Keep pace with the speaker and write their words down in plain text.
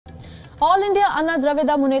All India Anna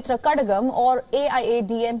Dravida Munnetra Kazhagam, or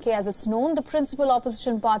aiadmk as it's known, the principal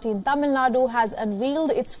opposition party in Tamil Nadu, has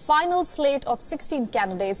unveiled its final slate of 16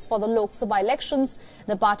 candidates for the Lok Sabha elections.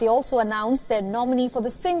 The party also announced their nominee for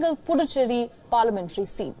the single Puducherry parliamentary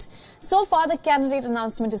seat. So far, the candidate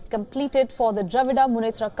announcement is completed for the Dravida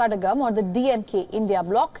Munnetra Kazhagam, or the DMK India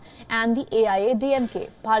bloc, and the aiadmk.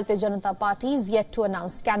 Bharatiya Janata Party is yet to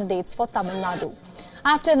announce candidates for Tamil Nadu.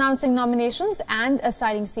 After announcing nominations and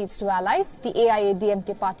assigning seats to allies, the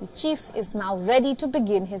aiadmk party chief is now ready to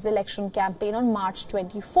begin his election campaign on March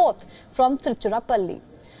 24th from Tiruchirappalli.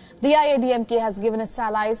 The aiadmk has given its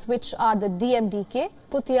allies, which are the DMDK,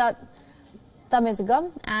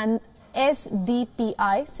 Kazhagam and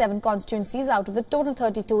SDPI, 7 constituencies out of the total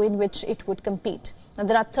 32 in which it would compete. Now,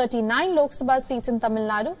 there are 39 Lok Sabha seats in Tamil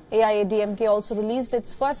Nadu. aiadmk also released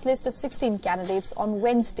its first list of 16 candidates on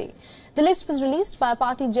Wednesday. The list was released by a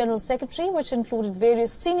party general secretary, which included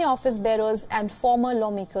various senior office bearers and former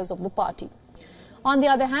lawmakers of the party. On the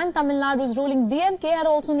other hand, Tamil Nadu's ruling DMK had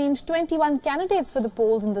also named 21 candidates for the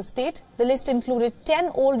polls in the state. The list included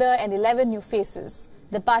 10 older and 11 new faces.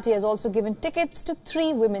 The party has also given tickets to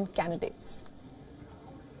 3 women candidates.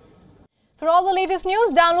 For all the latest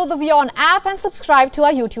news, download the WION app and subscribe to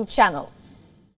our YouTube channel.